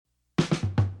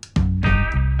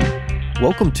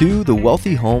Welcome to the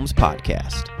Wealthy Homes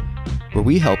Podcast, where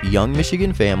we help young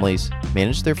Michigan families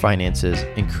manage their finances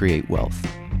and create wealth.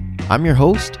 I'm your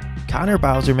host, Connor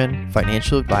Bauserman,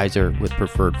 financial advisor with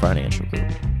Preferred Financial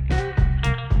Group.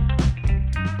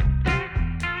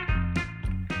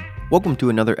 Welcome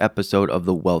to another episode of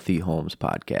the Wealthy Homes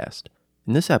Podcast.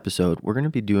 In this episode, we're going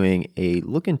to be doing a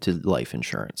look into life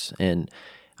insurance. And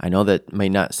I know that may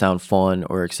not sound fun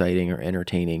or exciting or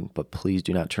entertaining, but please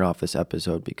do not turn off this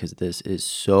episode because this is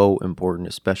so important,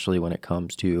 especially when it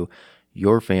comes to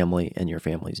your family and your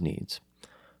family's needs.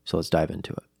 So let's dive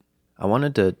into it. I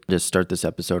wanted to just start this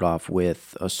episode off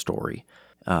with a story.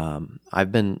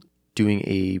 I've been doing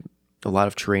a lot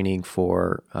of training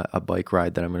for a bike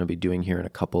ride that I'm going to be doing here in a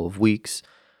couple of weeks.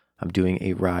 I'm doing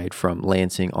a ride from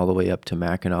Lansing all the way up to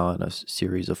Mackinac in a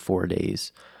series of 4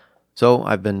 days. So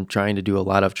I've been trying to do a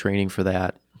lot of training for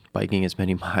that, biking as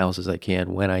many miles as I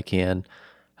can when I can,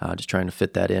 just trying to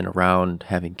fit that in around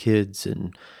having kids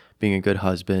and being a good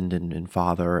husband and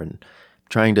father and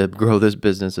trying to grow this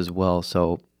business as well.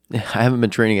 So I haven't been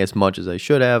training as much as I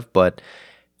should have, but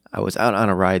I was out on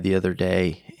a ride the other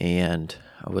day and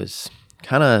I was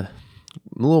kind of a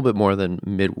little bit more than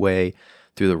midway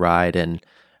through the ride, and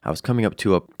I was coming up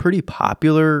to a pretty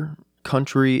popular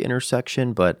country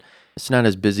intersection, but it's not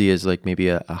as busy as like maybe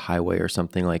a highway or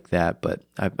something like that, but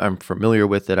I'm familiar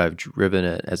with it. I've driven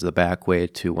it as the back way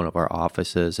to one of our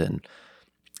offices, and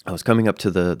I was coming up to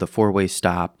the four-way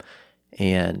stop,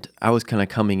 and I was kind of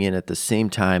coming in at the same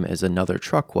time as another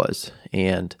truck was,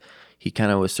 and he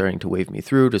kind of was starting to wave me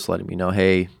through, just letting me know,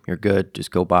 hey, you're good, just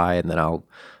go by, and then I'll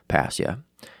pass you.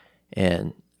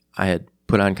 And I had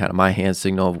put on kind of my hand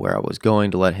signal of where I was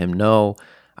going to let him know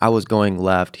I was going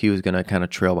left. He was going to kind of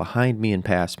trail behind me and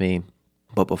pass me.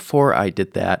 But before I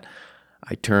did that,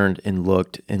 I turned and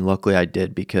looked, and luckily I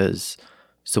did because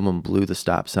someone blew the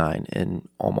stop sign and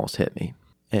almost hit me.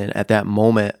 And at that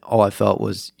moment, all I felt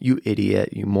was, you idiot,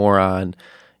 you moron,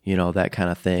 that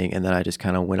kind of thing. And then I just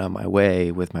kind of went on my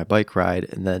way with my bike ride.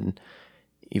 And then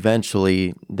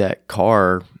eventually that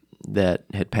car that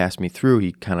had passed me through,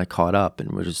 he kind of caught up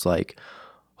and was just like,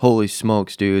 holy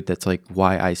smokes, dude, that's like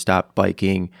why I stopped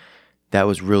biking. That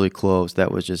was really close.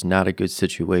 That was just not a good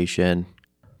situation.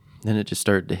 Then it just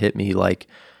started to hit me like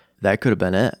that could have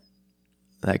been it.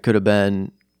 That could have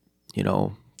been,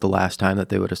 the last time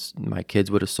that my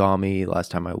kids would have saw me, last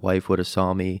time my wife would have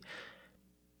saw me.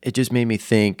 It just made me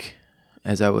think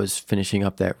as I was finishing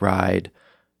up that ride,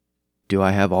 do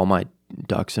I have all my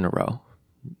ducks in a row?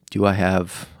 Do I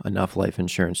have enough life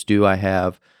insurance? Do I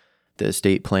have the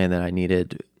estate plan that I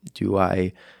needed?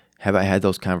 Have I had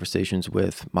those conversations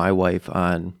with my wife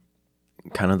on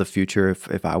kind of the future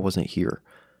if I wasn't here?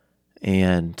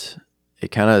 And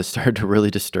it kind of started to really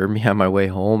disturb me on my way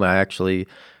home. I actually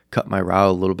cut my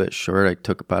route a little bit short. I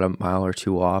took about a mile or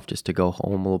two off just to go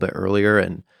home a little bit earlier.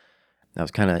 And I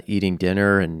was kind of eating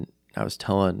dinner and I was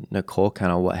telling Nicole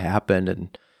kind of what happened.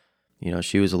 And,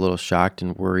 she was a little shocked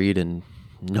and worried and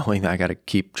knowing that I got to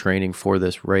keep training for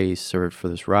this race or for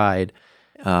this ride.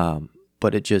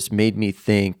 But it just made me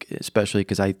think, especially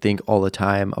because I think all the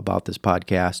time about this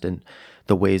podcast and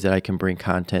the ways that I can bring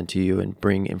content to you and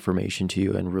bring information to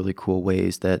you in really cool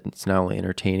ways that it's not only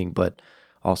entertaining, but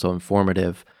also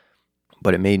informative.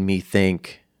 But it made me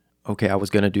think, okay, I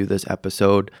was going to do this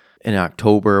episode in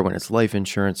October when it's life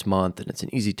insurance month and it's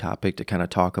an easy topic to kind of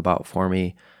talk about for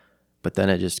me. But then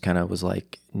it just kind of was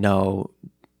like, no,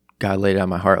 God laid it on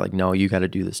my heart, like, no, you got to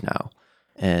do this now.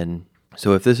 And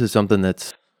so if this is something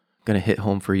that's going to hit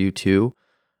home for you too,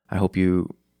 I hope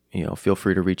you feel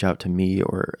free to reach out to me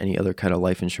or any other kind of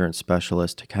life insurance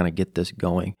specialist to kind of get this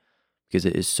going because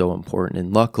it is so important.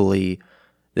 And luckily,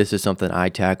 this is something I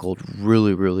tackled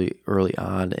really, really early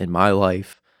on in my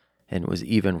life. And it was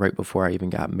even right before I even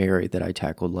got married that I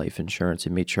tackled life insurance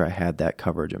and made sure I had that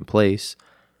coverage in place.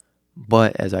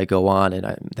 But as I go on and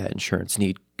that insurance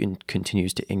need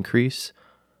continues to increase,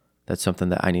 that's something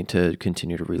that I need to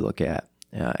continue to relook at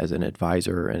as an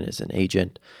advisor and as an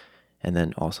agent, and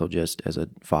then also just as a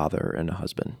father and a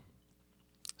husband.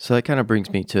 So that kind of brings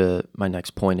me to my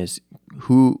next point is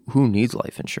who needs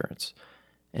life insurance?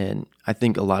 And I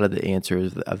think a lot of the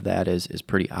answers of that is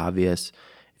pretty obvious.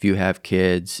 If you have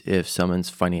kids, if someone's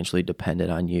financially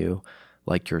dependent on you,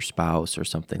 like your spouse or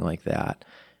something like that.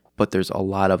 But there's a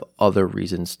lot of other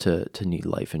reasons to need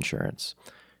life insurance.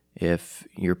 If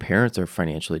your parents are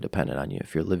financially dependent on you,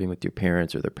 if you're living with your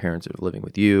parents or their parents are living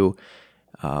with you,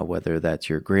 whether that's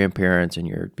your grandparents and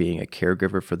you're being a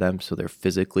caregiver for them, so they're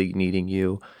physically needing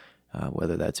you,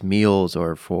 whether that's meals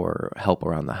or for help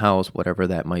around the house, whatever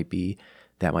that might be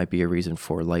a reason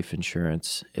for life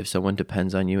insurance. If someone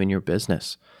depends on you in your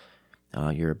business,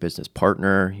 you're a business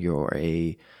partner,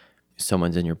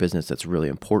 someone's in your business that's really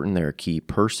important, they're a key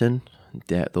person.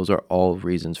 Those are all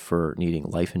reasons for needing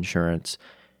life insurance.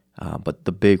 But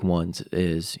the big ones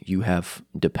is you have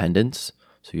dependents,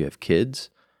 so you have kids,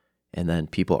 and then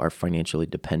people are financially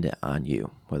dependent on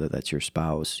you, whether that's your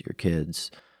spouse, your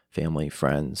kids, family,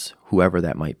 friends, whoever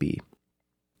that might be.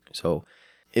 So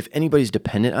if anybody's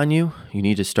dependent on you, you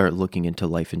need to start looking into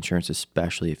life insurance,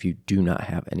 especially if you do not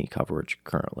have any coverage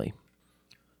currently.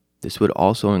 This would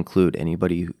also include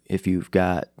anybody if you've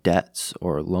got debts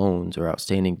or loans or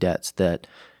outstanding debts that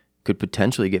could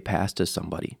potentially get passed to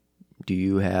somebody. Do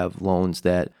you have loans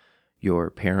that your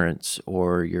parents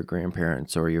or your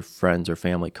grandparents or your friends or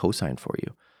family co-signed for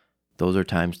you? Those are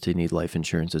times to need life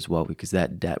insurance as well, because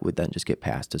that debt would then just get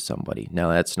passed to somebody. Now,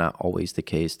 that's not always the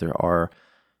case. There are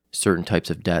certain types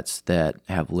of debts that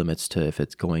have limits to if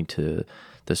it's going to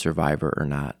the survivor or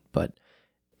not. But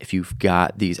if you've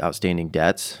got these outstanding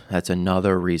debts, that's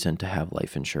another reason to have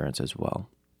life insurance as well.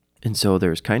 And so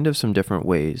there's kind of some different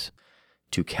ways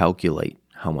to calculate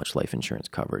how much life insurance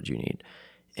coverage you need.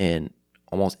 And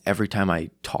almost every time I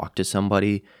talk to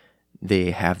somebody,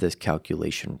 they have this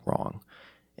calculation wrong.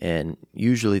 And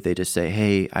usually they just say,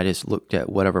 hey, I just looked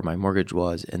at whatever my mortgage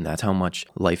was, and that's how much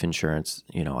life insurance,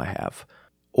 I have.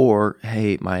 Or,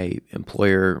 hey, my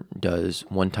employer does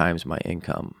 1 times my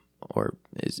income, or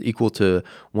is equal to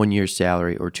 1 year's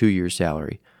salary or 2 years'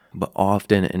 salary. But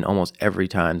often and almost every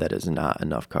time that is not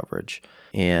enough coverage.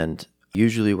 And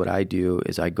usually what I do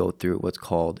is I go through what's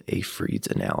called a Freed's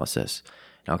analysis.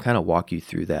 And I'll kind of walk you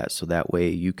through that so that way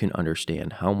you can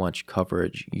understand how much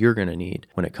coverage you're going to need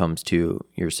when it comes to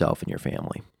yourself and your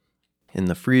family. And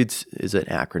the Freed's is an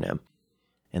acronym.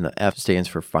 And the F stands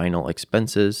for final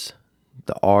expenses.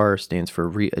 The R stands for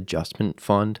readjustment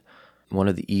fund. One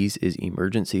of the E's is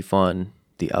emergency fund.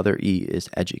 The other E is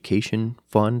education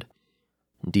fund.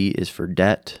 D is for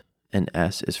debt. And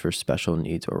S is for special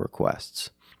needs or requests.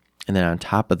 And then on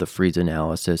top of the Freed's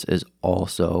analysis is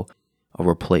also a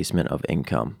replacement of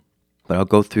income. But I'll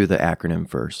go through the acronym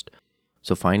first.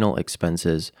 So final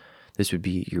expenses, this would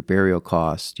be your burial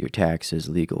costs, your taxes,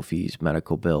 legal fees,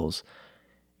 medical bills.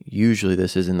 Usually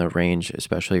this is in the range,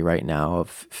 especially right now, of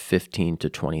 15 to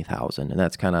 20,000, and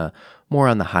that's kind of more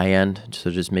on the high end.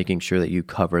 So just making sure that you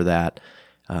cover that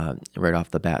right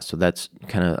off the bat. So that's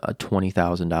kind of a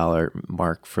 $20,000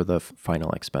 mark for the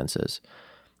final expenses.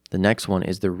 The next one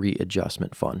is the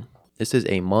readjustment fund. This is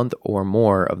a month or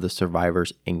more of the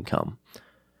survivor's income.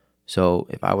 So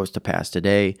if I was to pass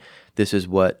today, this is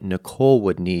what Nicole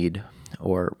would need,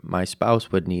 or my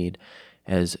spouse would need,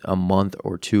 as a month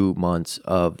or 2 months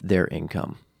of their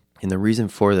income. And the reason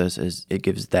for this is it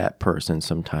gives that person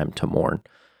some time to mourn,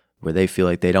 where they feel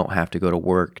like they don't have to go to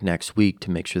work next week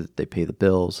to make sure that they pay the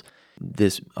bills.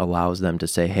 This allows them to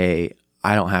say, hey,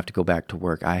 I don't have to go back to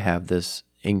work. I have this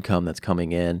income that's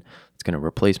coming in. It's going to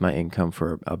replace my income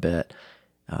for a bit.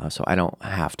 So I don't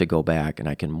have to go back, and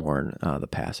I can mourn the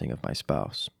passing of my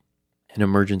spouse. An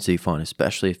emergency fund,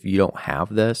 especially if you don't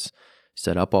have this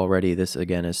set up already, this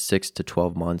again is 6 to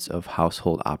 12 months of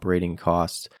household operating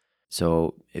costs.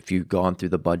 So if you've gone through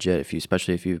the budget,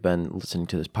 especially if you've been listening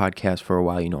to this podcast for a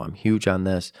while, I'm huge on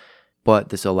this. But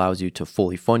this allows you to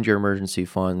fully fund your emergency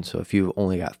fund. So if you've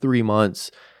only got 3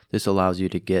 months, this allows you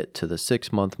to get to the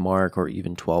 6-month mark or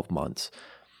even 12 months.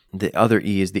 The other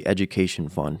E is the education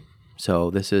fund. So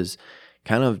this is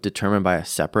kind of determined by a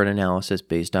separate analysis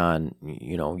based on,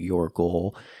 your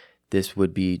goal. This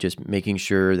would be just making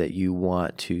sure that you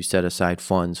want to set aside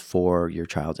funds for your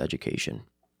child's education.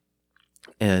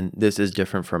 And this is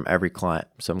different from every client.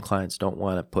 Some clients don't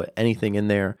want to put anything in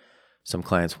there. Some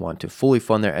clients want to fully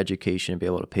fund their education and be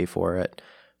able to pay for it.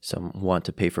 Some want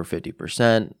to pay for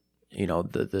 50%.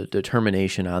 The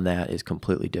determination on that is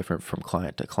completely different from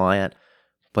client to client,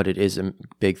 but it is a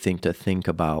big thing to think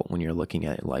about when you're looking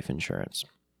at life insurance.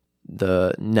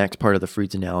 The next part of the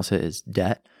Freed's analysis is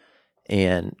debt.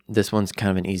 And this one's kind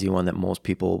of an easy one that most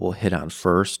people will hit on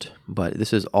first, but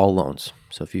this is all loans.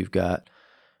 So if you've got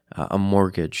a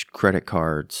mortgage, credit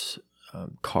cards,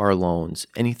 car loans,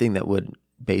 anything that would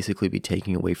basically be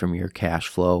taking away from your cash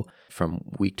flow from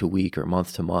week to week or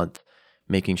month to month,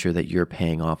 making sure that you're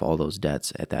paying off all those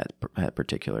debts at that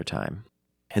particular time.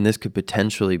 And this could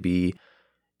potentially be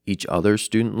each other's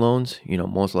student loans.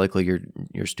 Most likely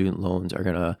your student loans are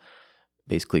going to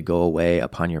basically go away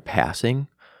upon your passing.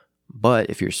 But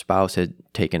if your spouse had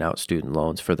taken out student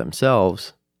loans for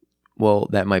themselves, well,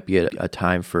 that might be a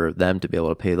time for them to be able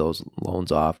to pay those loans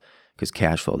off, because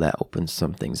cash flow, that opens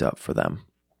some things up for them.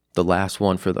 The last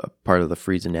one for the part of the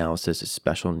Freed's analysis is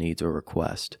special needs or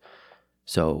request.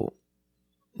 So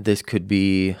this could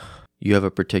be, you have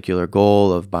a particular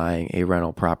goal of buying a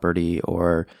rental property,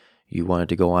 or you wanted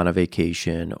to go on a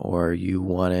vacation, or you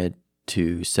wanted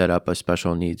to set up a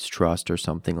special needs trust or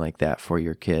something like that for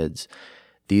your kids.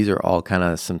 These are all kind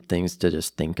of some things to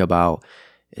just think about.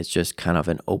 It's just kind of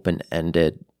an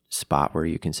open-ended spot where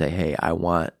you can say, hey, I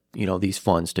want, these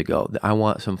funds to go. I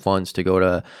want some funds to go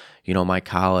to, my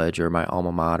college or my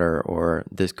alma mater, or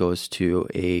this goes to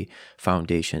a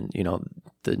foundation.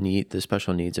 The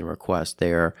special needs and requests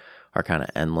there are kind of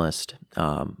endless.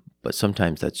 But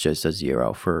sometimes that's just a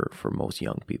zero for most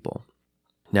young people.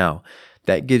 Now,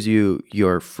 that gives you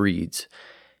your freeds,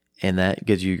 and that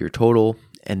gives you your total.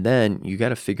 And then you got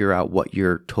to figure out what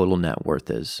your total net worth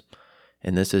is.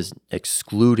 And this is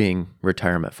excluding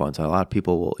retirement funds. A lot of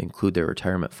people will include their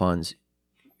retirement funds.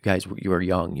 Guys, you are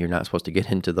young. You're not supposed to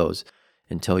get into those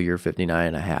until you're 59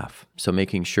 and a half. So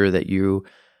making sure that you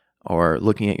are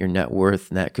looking at your net worth,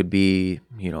 and that could be,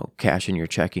 cash in your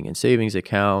checking and savings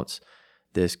accounts.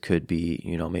 This could be,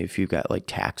 maybe if you've got like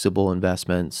taxable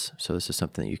investments. So this is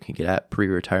something that you can get at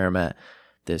pre-retirement.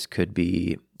 This could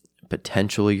be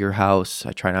potentially your house.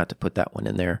 I try not to put that one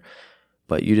in there.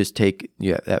 But you just take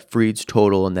that freeds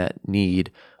total and that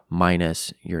need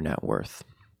minus your net worth.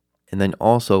 And then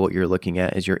also what you're looking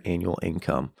at is your annual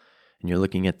income. And you're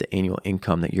looking at the annual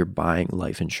income that you're buying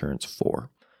life insurance for.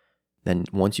 Then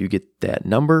once you get that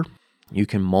number, you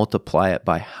can multiply it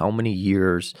by how many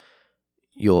years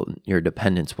your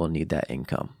dependents will need that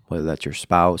income, whether that's your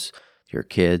spouse, your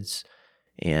kids,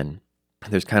 and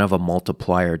there's kind of a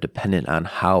multiplier dependent on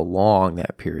how long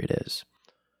that period is.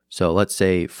 So let's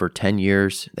say for 10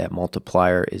 years, that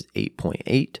multiplier is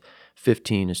 8.8,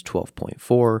 15 is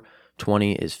 12.4,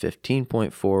 20 is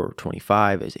 15.4,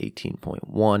 25 is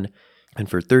 18.1, and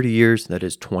for 30 years, that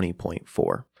is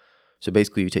 20.4. So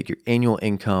basically you take your annual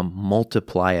income,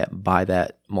 multiply it by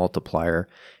that multiplier,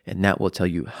 and that will tell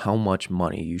you how much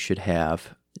money you should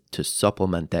have to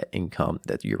supplement that income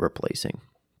that you're replacing.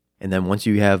 And then once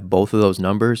you have both of those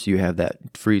numbers, you have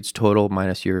that freeds total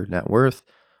minus your net worth,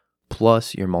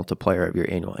 plus your multiplier of your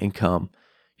annual income.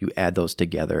 You add those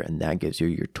together, and that gives you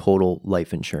your total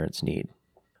life insurance need.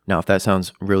 Now, if that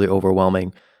sounds really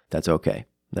overwhelming, that's okay.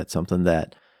 That's something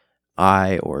that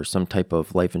I or some type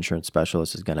of life insurance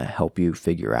specialist is going to help you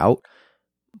figure out.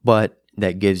 But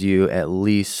that gives you at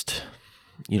least,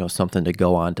 something to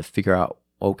go on to figure out,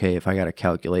 okay, if I got to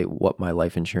calculate what my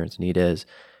life insurance need is,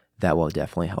 that will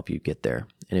definitely help you get there.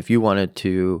 And if you wanted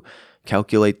to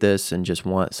calculate this and just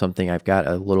want something, I've got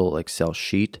a little Excel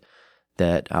sheet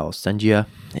that I'll send you,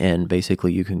 and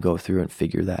basically you can go through and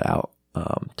figure that out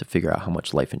to figure out how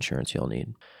much life insurance you'll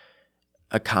need.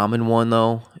 A common one,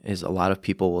 though, is a lot of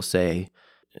people will say,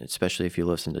 especially if you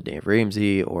listen to Dave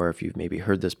Ramsey or if you've maybe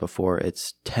heard this before,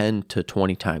 it's 10 to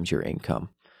 20 times your income.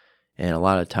 And a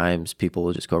lot of times people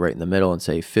will just go right in the middle and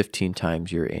say 15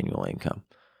 times your annual income.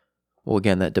 Well,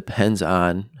 again, that depends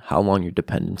on how long your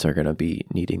dependents are going to be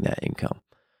needing that income.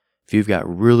 If you've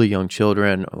got really young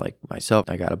children, or like myself,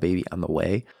 I got a baby on the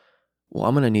way, well,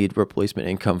 I'm going to need replacement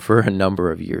income for a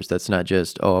number of years. That's not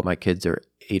just, my kids are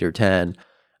 8 or 10.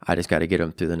 I just got to get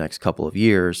them through the next couple of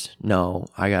years. No,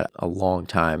 I got a long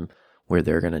time where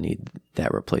they're going to need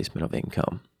that replacement of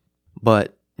income.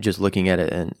 But just looking at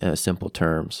it in simple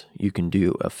terms, you can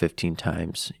do a 15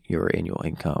 times your annual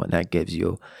income, and that gives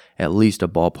you at least a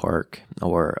ballpark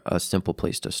or a simple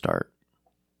place to start.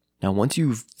 Now, once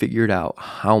you've figured out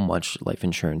how much life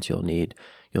insurance you'll need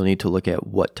to look at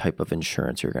what type of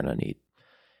insurance you're going to need.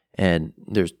 And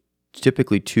there's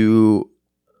typically two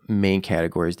main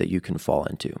categories that you can fall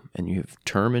into. And you have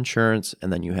term insurance,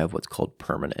 and then you have what's called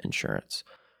permanent insurance.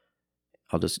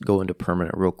 I'll just go into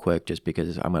permanent real quick just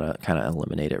because I'm going to kind of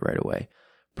eliminate it right away.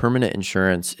 Permanent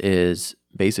insurance is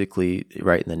basically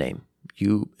right in the name.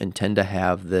 You intend to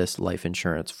have this life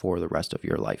insurance for the rest of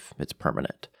your life. It's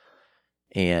permanent.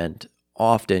 And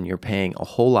often you're paying a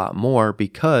whole lot more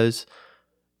because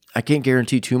I can't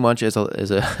guarantee too much as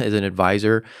an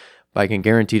advisor, but I can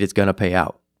guarantee it's going to pay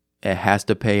out. It has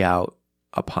to pay out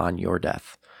upon your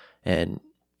death. And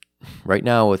right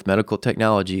now with medical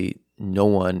technology, no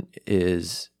one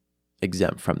is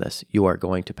exempt from this. You are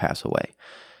going to pass away.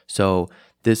 So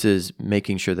this is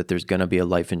making sure that there's going to be a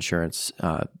life insurance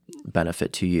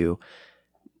benefit to you.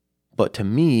 But to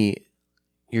me,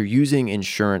 you're using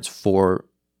insurance for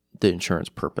the insurance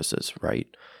purposes, right?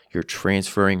 You're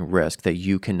transferring risk that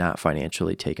you cannot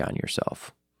financially take on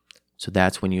yourself. So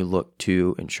that's when you look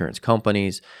to insurance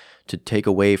companies to take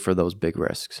away for those big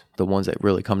risks. The ones that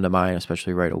really come to mind,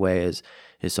 especially right away, is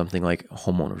something like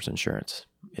homeowners insurance.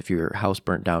 If your house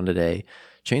burnt down today,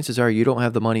 chances are you don't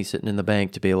have the money sitting in the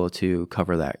bank to be able to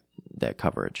cover that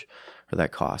coverage or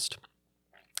that cost.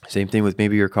 Same thing with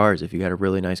maybe your cars. If you got a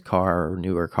really nice car or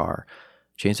newer car,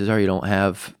 chances are you don't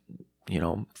have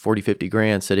 40, 50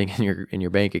 grand sitting in your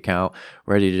bank account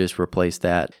ready to just replace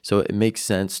that. So it makes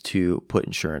sense to put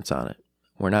insurance on it.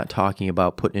 We're not talking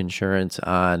about putting insurance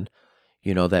on,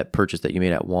 that purchase that you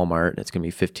made at Walmart and it's going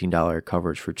to be $15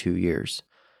 coverage for 2 years.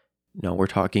 No, we're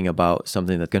talking about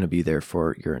something that's going to be there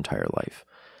for your entire life.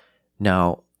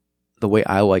 Now, the way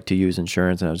I like to use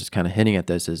insurance, and I was just kind of hinting at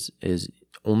this, is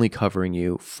only covering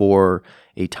you for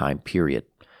a time period.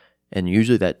 And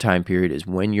usually that time period is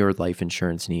when your life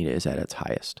insurance need is at its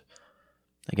highest.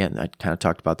 Again, I kind of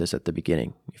talked about this at the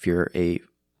beginning. If you're a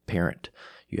parent,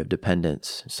 you have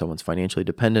dependents, someone's financially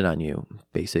dependent on you,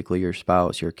 basically your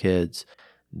spouse, your kids,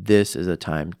 this is a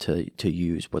time to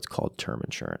use what's called term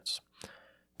insurance.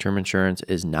 Term insurance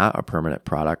is not a permanent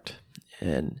product,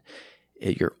 and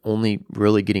you're only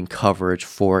really getting coverage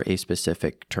for a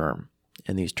specific term.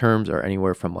 And these terms are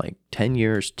anywhere from like 10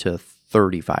 years to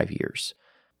 35 years.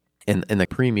 And the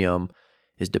premium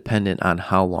is dependent on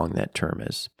how long that term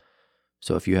is.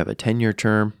 So if you have a 10-year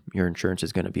term, your insurance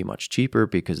is going to be much cheaper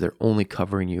because they're only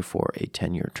covering you for a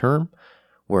 10-year term.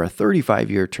 Where a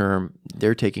 35-year term,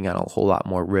 they're taking on a whole lot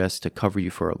more risk to cover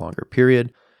you for a longer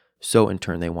period. So in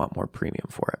turn, they want more premium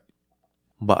for it.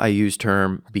 But I use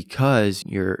term because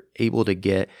you're able to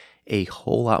get a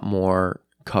whole lot more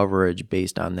coverage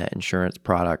based on that insurance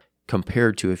product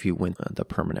compared to if you went the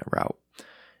permanent route.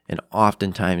 And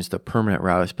oftentimes the permanent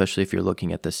route, especially if you're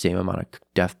looking at the same amount of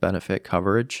death benefit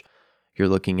coverage, you're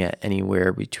looking at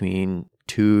anywhere between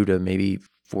 2 to maybe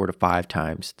 4 to 5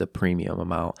 times the premium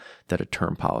amount that a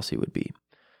term policy would be.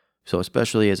 So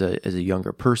especially as a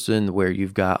younger person where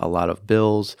you've got a lot of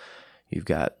bills, you've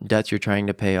got debts you're trying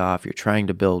to pay off, you're trying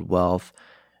to build wealth,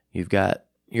 you've got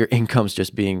your income's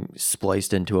just being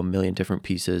spliced into a million different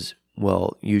pieces.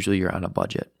 Well, usually you're on a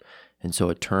budget. And so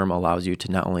a term allows you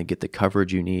to not only get the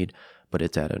coverage you need, but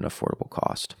it's at an affordable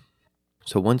cost.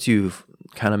 So once you've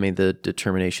kind of made the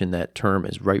determination that term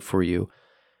is right for you,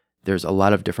 there's a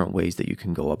lot of different ways that you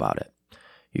can go about it.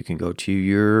 You can go to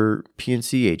your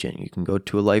P&C agent. You can go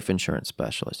to a life insurance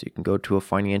specialist. You can go to a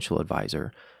financial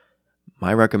advisor.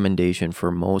 My recommendation for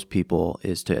most people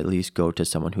is to at least go to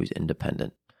someone who's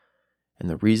independent. And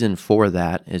the reason for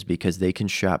that is because they can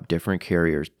shop different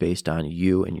carriers based on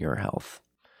you and your health.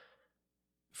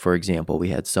 For example, we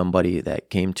had somebody that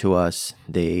came to us.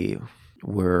 They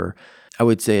were, I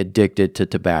would say, addicted to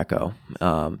tobacco,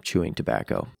 chewing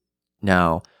tobacco.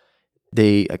 Now,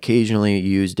 they occasionally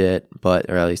used it,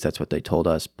 or at least that's what they told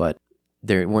us, but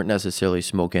they weren't necessarily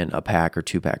smoking a pack or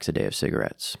 2 packs a day of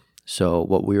cigarettes. So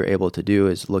what we were able to do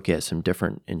is look at some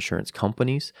different insurance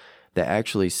companies that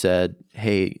actually said,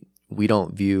 hey, we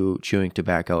don't view chewing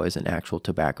tobacco as an actual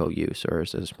tobacco use or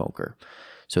as a smoker.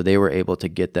 So they were able to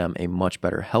get them a much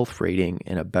better health rating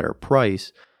and a better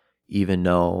price, even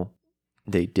though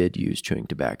they did use chewing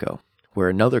tobacco. Where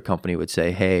another company would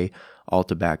say, hey, all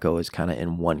tobacco is kind of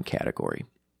in one category.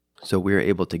 So we were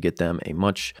able to get them a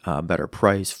much better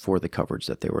price for the coverage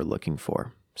that they were looking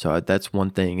for. So that's one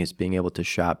thing, is being able to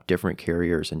shop different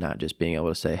carriers and not just being able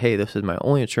to say, hey, this is my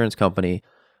only insurance company.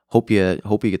 Hope you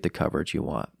get the coverage you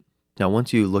want. Now,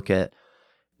 once you look at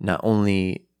not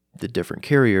only the different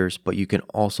carriers, but you can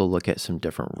also look at some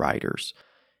different riders.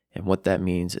 And what that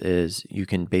means is you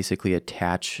can basically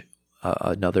attach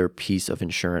another piece of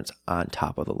insurance on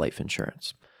top of the life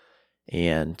insurance.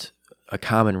 And a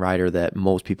common rider that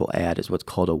most people add is what's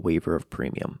called a waiver of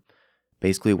premium.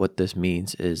 Basically what this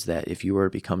means is that if you were to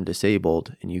become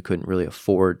disabled and you couldn't really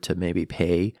afford to maybe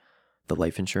pay the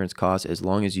life insurance costs, as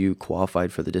long as you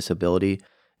qualified for the disability,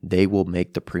 they will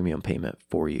make the premium payment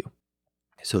for you.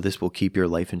 So this will keep your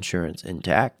life insurance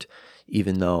intact,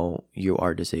 even though you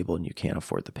are disabled and you can't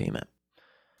afford the payment.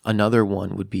 Another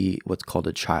one would be what's called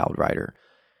a child rider.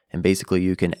 And basically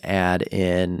you can add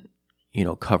in,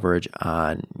 coverage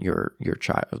on your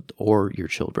child or your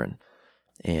children.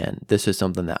 And this is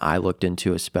something that I looked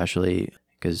into, especially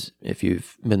because if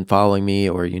you've been following me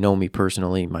or you know me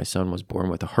personally, my son was born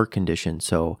with a heart condition.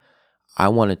 So I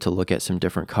wanted to look at some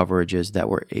different coverages that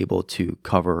were able to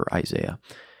cover Isaiah.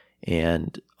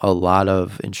 And a lot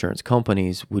of insurance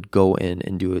companies would go in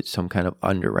and do some kind of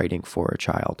underwriting for a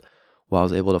child. Well, I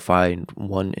was able to find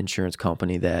one insurance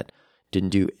company that didn't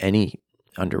do any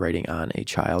underwriting on a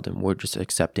child and we're just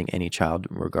accepting any child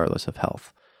regardless of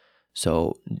health.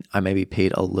 So I maybe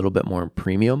paid a little bit more in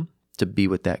premium to be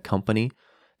with that company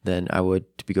than I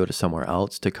would to go to somewhere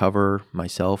else to cover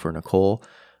myself or Nicole,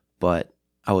 but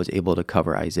I was able to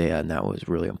cover Isaiah, and that was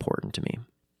really important to me.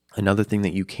 Another thing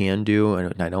that you can do,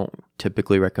 and I don't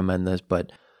typically recommend this,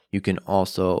 but you can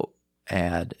also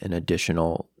add an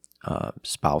additional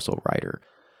spousal rider.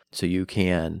 so you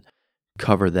can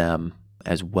cover them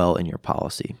as well in your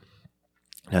policy.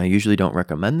 Now, I usually don't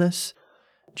recommend this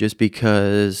just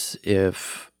because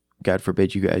if, God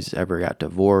forbid, you guys ever got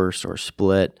divorced or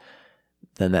split,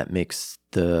 then that makes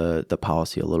the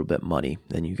policy a little bit muddy.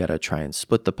 Then you got to try and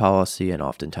split the policy, and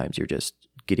oftentimes you're just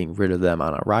getting rid of them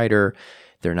on a rider.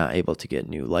 They're not able to get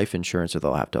new life insurance, or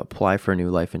they'll have to apply for a new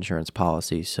life insurance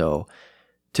policy. So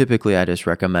typically I just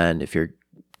recommend, if you're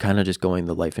kind of just going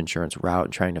the life insurance route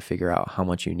and trying to figure out how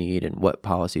much you need and what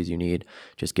policies you need,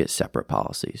 just get separate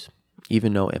policies,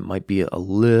 even though it might be a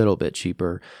little bit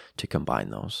cheaper to combine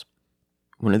those.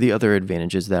 One of the other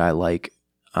advantages that I like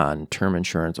on term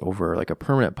insurance over like a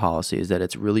permanent policy is that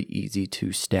it's really easy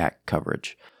to stack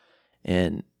coverage.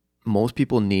 And most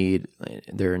people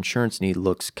their insurance need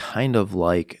looks kind of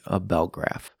like a bell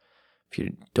graph. If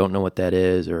you don't know what that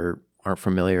is or aren't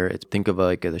familiar, think of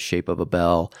like the shape of a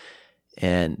bell,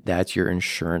 and that's your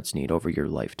insurance need over your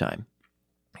lifetime.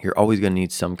 You're always going to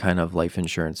need some kind of life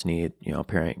insurance need,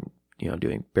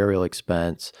 doing burial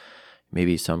expense,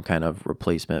 maybe some kind of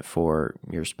replacement for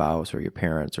your spouse or your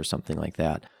parents or something like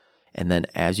that. And then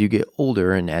as you get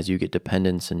older and as you get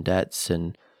dependents and debts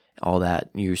and all that,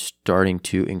 you're starting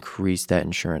to increase that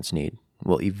insurance need.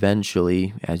 Well,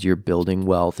 eventually, as you're building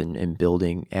wealth and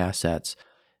building assets,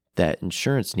 that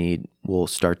insurance need will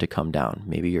start to come down.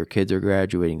 Maybe your kids are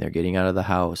graduating, they're getting out of the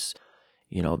house,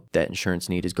 that insurance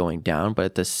need is going down, but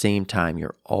at the same time,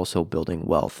 you're also building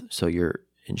wealth. So your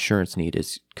insurance need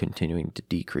is continuing to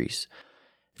decrease.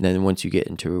 And then once you get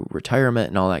into retirement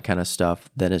and all that kind of stuff,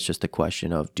 then it's just a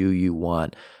question of, do you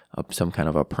want some kind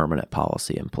of a permanent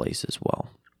policy in place as well?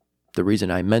 The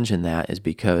reason I mention that is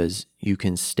because you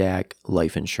can stack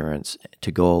life insurance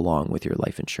to go along with your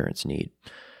life insurance need.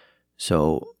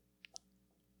 So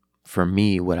for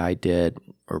me, what I did,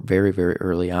 or very, very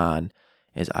early on,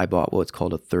 is I bought what's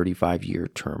called a 35-year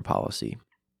term policy.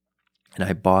 And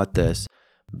I bought this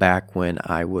back when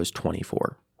I was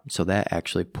 24. So that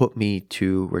actually put me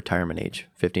to retirement age,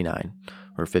 59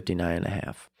 or 59 and a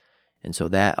half. And so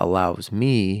that allows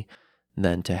me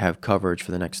then to have coverage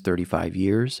for the next 35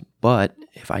 years. But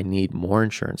if I need more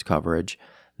insurance coverage,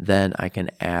 then I can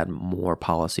add more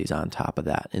policies on top of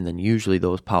that. And then usually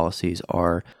those policies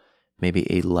are maybe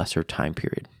a lesser time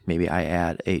period. Maybe I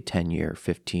add a 10-year,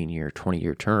 15-year,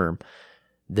 20-year term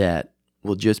that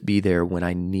will just be there when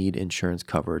I need insurance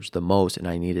coverage the most and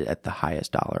I need it at the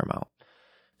highest dollar amount.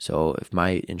 So if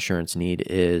my insurance need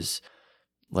is,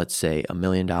 let's say, $1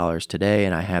 million today,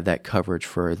 and I have that coverage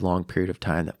for a long period of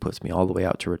time that puts me all the way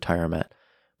out to retirement.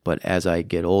 But as I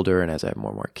get older and as I have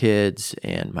more and more kids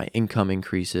and my income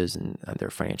increases and they're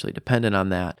financially dependent on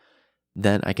that,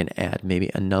 then I can add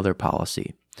maybe another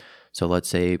policy. So let's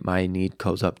say my need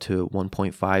goes up to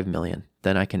 $1.5 million.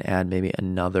 Then I can add maybe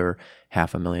another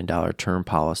 $500,000 term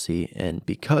policy. And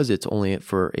because it's only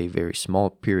for a very small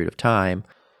period of time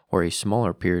or a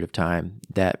smaller period of time,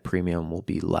 that premium will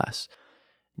be less.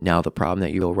 Now, the problem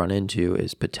that you'll run into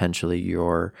is potentially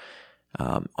you're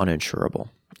uninsurable.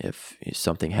 If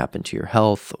something happened to your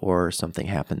health or something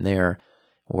happened there,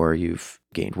 or you've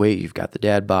gained weight, you've got the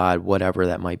dad bod, whatever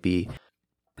that might be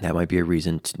a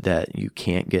reason that you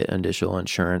can't get additional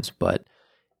insurance. But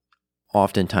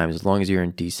oftentimes, as long as you're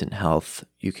in decent health,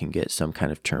 you can get some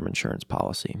kind of term insurance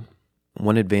policy.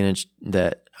 One advantage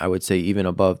that I would say even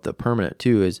above the permanent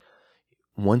too is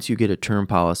once you get a term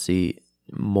policy,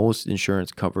 most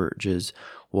insurance coverages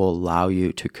will allow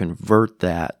you to convert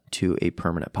that to a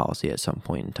permanent policy at some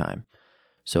point in time.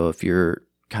 So if you're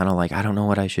kind of like, I don't know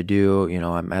what I should do,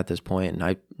 I'm at this point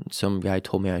and some guy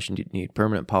told me I should need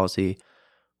permanent policy.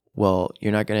 Well,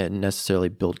 you're not going to necessarily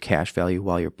build cash value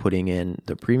while you're putting in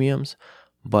the premiums.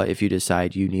 But if you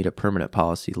decide you need a permanent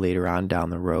policy later on down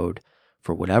the road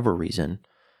for whatever reason,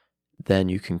 then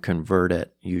you can convert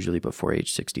it usually before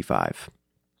age 65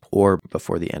 or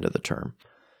before the end of the term.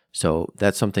 So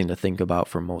that's something to think about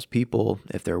for most people.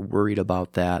 If they're worried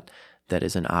about that, that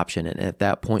is an option. And at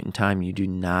that point in time, you do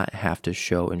not have to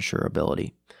show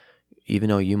insurability. Even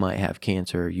though you might have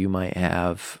cancer, you might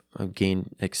have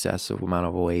gained excessive amount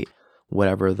of weight,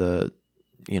 whatever the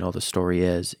story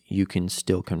is, you can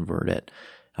still convert it.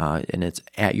 And it's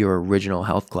at your original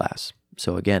health class.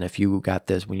 So again, if you got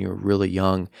this when you were really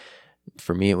young,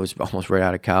 for me, it was almost right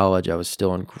out of college. I was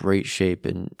still in great shape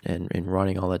and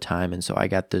running all the time. And so I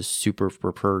got this super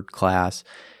preferred class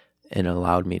and it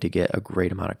allowed me to get a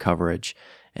great amount of coverage.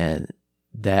 And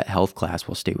that health class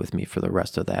will stay with me for the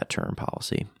rest of that term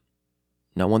policy.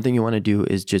 Now, one thing you want to do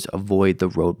is just avoid the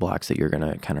roadblocks that you're going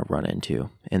to kind of run into.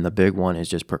 And the big one is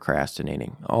just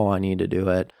procrastinating. Oh, I need to do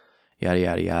it, yada,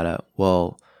 yada, yada.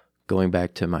 Well, going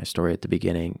back to my story at the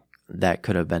beginning, that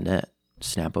could have been it.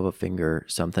 snap of a finger,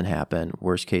 something happened,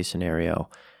 worst case scenario.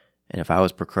 And if I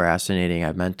was procrastinating,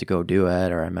 I meant to go do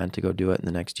it, or I meant to go do it in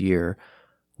the next year,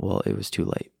 well, it was too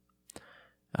late.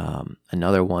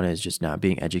 Another one is just not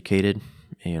being educated,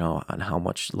 on how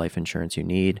much life insurance you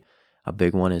need. A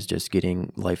big one is just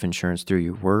getting life insurance through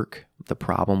your work. The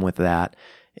problem with that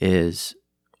is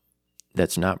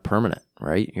that's not permanent,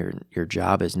 right? Your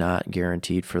job is not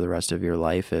guaranteed for the rest of your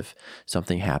life. If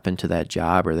something happened to that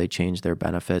job or they change their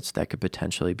benefits, that could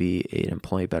potentially be an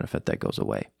employee benefit that goes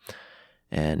away.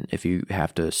 And if you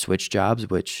have to switch jobs,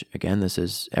 which again, this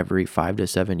is every 5 to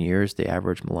 7 years, the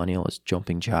average millennial is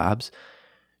jumping jobs,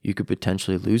 you could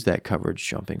potentially lose that coverage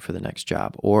jumping for the next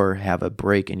job or have a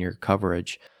break in your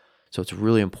coverage. So it's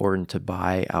really important to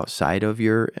buy outside of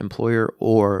your employer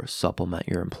or supplement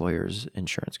your employer's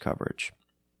insurance coverage.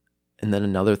 And then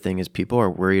another thing is people are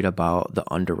worried about the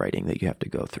underwriting that you have to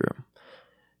go through.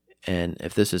 And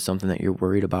if this is something that you're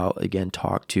worried about, again,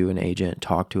 talk to an agent,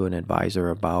 talk to an advisor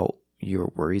about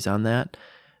your worries on that.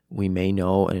 We may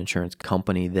know an insurance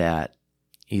company that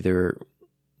either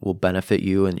will benefit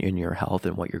you in your health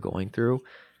and what you're going through,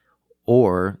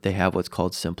 or they have what's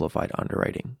called simplified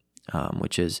underwriting,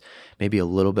 which is maybe a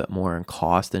little bit more in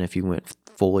cost than if you went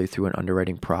fully through an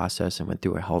underwriting process and went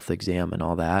through a health exam and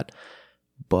all that.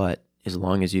 But as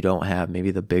long as you don't have maybe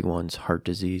the big ones, heart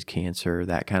disease, cancer,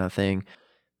 that kind of thing,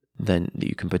 then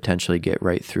you can potentially get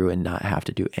right through and not have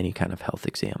to do any kind of health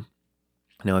exam.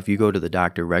 Now, if you go to the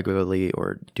doctor regularly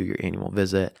or do your annual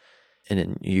visit and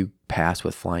then you pass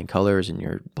with flying colors and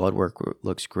your blood work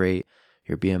looks great,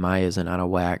 your BMI isn't out of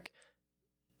whack,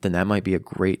 then that might be a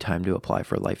great time to apply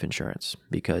for life insurance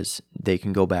because they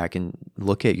can go back and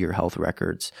look at your health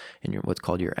records and what's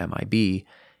called your MIB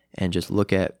and just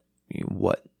look at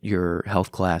what your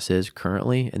health class is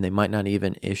currently, and they might not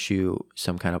even issue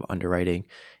some kind of underwriting.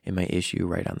 It might issue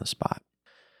right on the spot.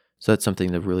 So that's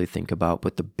something to really think about.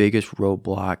 But the biggest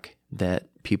roadblock that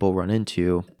people run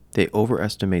into, they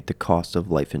overestimate the cost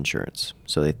of life insurance.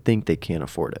 So they think they can't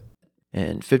afford it.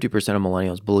 And 50% of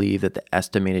millennials believe that the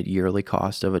estimated yearly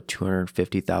cost of a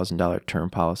 $250,000 term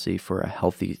policy for a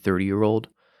healthy 30-year-old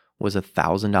was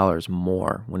 $1,000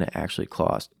 more when it actually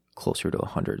cost closer to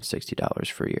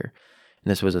 $160 for a year. And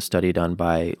this was a study done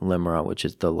by LIMRA, which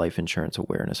is the Life Insurance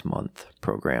Awareness Month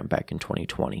program back in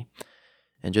 2020.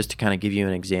 And just to kind of give you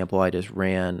an example, I just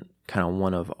ran kind of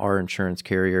one of our insurance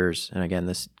carriers. And again,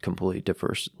 this completely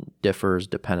differs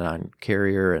depending on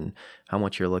carrier and how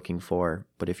much you're looking for.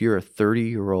 But if you're a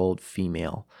 30-year-old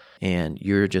female and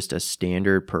you're just a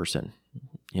standard person,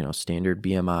 standard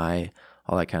BMI,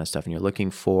 all that kind of stuff, and you're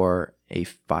looking for a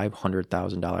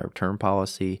 $500,000 term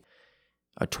policy,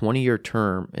 a 20-year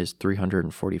term is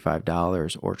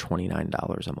 $345 or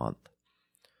 $29 a month.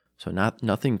 So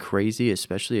nothing crazy,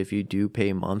 especially if you do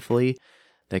pay monthly.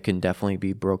 That can definitely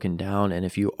be broken down. And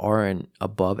if you are in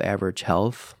above average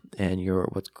health and you're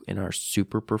what's in our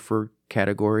super preferred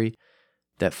category,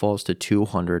 that falls to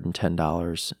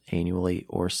 $210 annually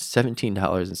or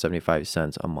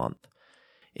 $17.75 a month.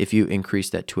 If you increase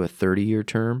that to a 30-year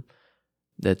term,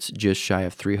 that's just shy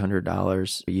of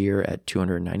 $300 a year at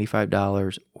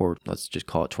 $295, or let's just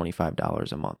call it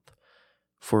 $25 a month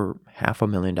for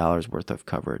 $500,000 worth of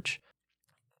coverage.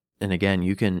 And again,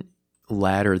 you can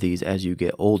ladder these as you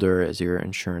get older, as your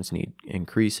insurance need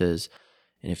increases.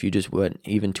 And if you just went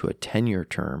even to a 10-year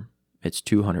term, it's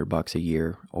 $200 a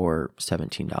year or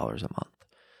 $17 a month.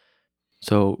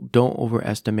 So don't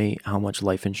overestimate how much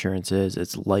life insurance is.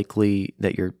 It's likely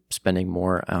that you're spending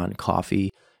more on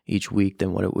coffee each week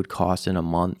than what it would cost in a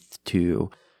month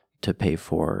to pay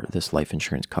for this life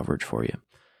insurance coverage for you.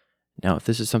 Now, if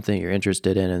this is something you're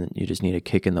interested in and you just need a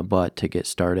kick in the butt to get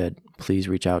started, please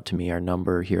reach out to me. Our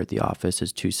number here at the office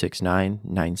is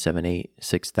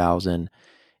 269-978-6000,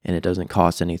 and it doesn't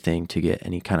cost anything to get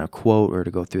any kind of quote or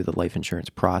to go through the life insurance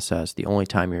process. The only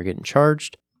time you're getting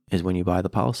charged is when you buy the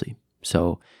policy.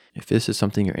 So if this is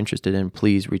something you're interested in,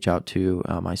 please reach out to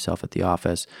myself at the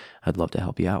office. I'd love to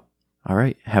help you out. All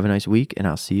right, have a nice week, and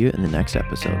I'll see you in the next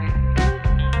episode.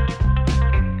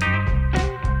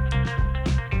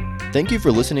 Thank you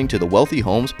for listening to the Wealthy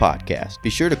Homes Podcast. Be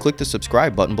sure to click the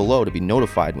subscribe button below to be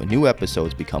notified when new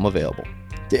episodes become available.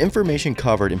 The information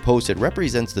covered and posted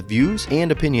represents the views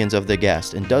and opinions of the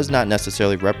guest and does not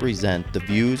necessarily represent the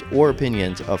views or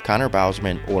opinions of Connor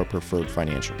Bauserman or Preferred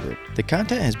Financial Group. The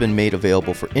content has been made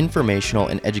available for informational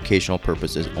and educational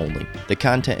purposes only. The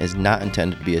content is not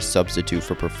intended to be a substitute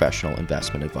for professional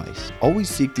investment advice. Always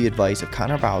seek the advice of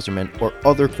Connor Bauserman or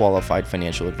other qualified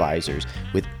financial advisors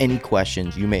with any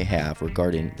questions you may have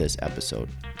regarding this episode.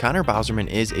 Connor Bauserman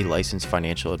is a licensed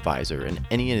financial advisor, and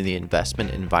any of the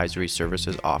investment and advisory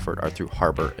services offered are through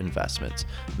Harbor Investments,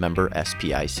 member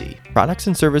SPIC. Products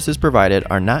and services provided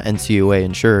are not NCUA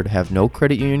insured, have no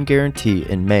credit union guarantee,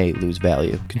 and may lose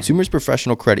value. Consumers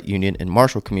Professional Credit Union and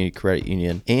Marshall Community Credit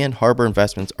Union and Harbor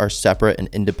Investments are separate and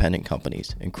independent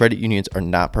companies, and credit unions are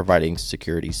not providing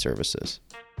securities services.